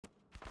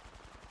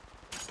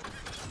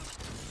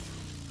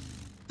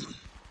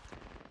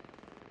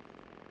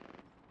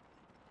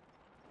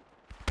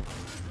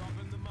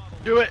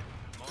Do it.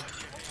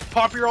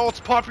 Pop your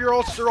ults, pop your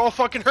ults. They're all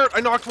fucking hurt.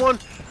 I knocked one.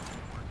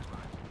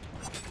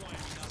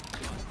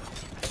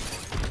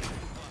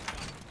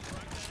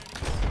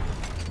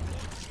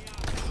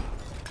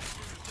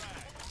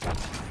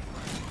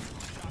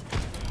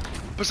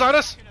 Beside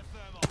us.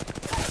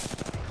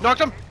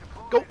 Knocked him.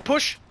 Go,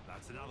 push.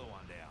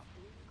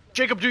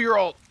 Jacob, do your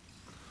ult.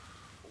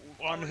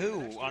 On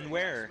who? On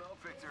where?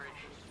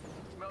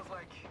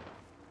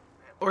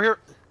 Over here.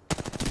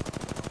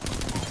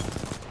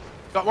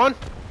 Got one.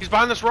 He's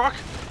behind this rock.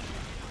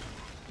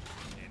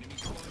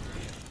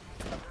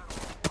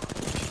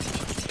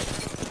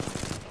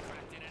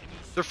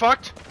 They're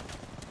fucked.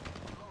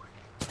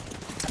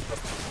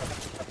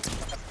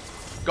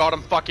 Got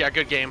him. Fuck yeah,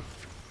 good game.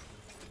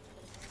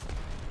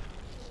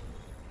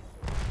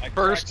 I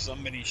First. cracked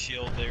somebody's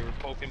shield. They were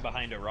poking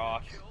behind a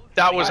rock.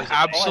 That was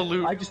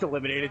absolute. I just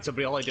eliminated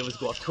somebody. All I did was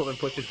go up to him and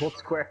push his whole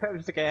square. I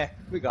was like, eh,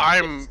 we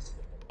got this.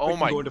 Oh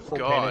my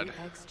god.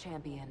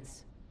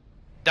 Ex-champions.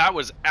 That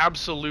was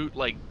absolute,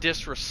 like,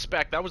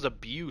 disrespect. That was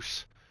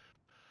abuse.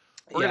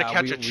 We're gonna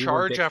catch a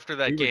charge after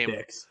that game.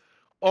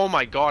 Oh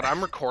my god,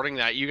 I'm recording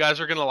that. You guys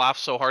are gonna laugh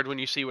so hard when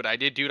you see what I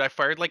did, dude. I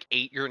fired like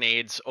 8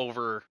 grenades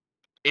over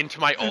into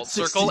my ult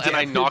circle, and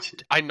I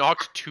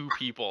knocked 2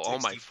 people. Oh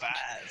my,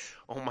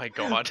 oh my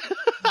god.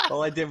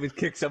 All I did was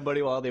kick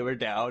somebody while they were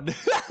down.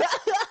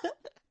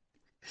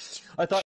 I thought.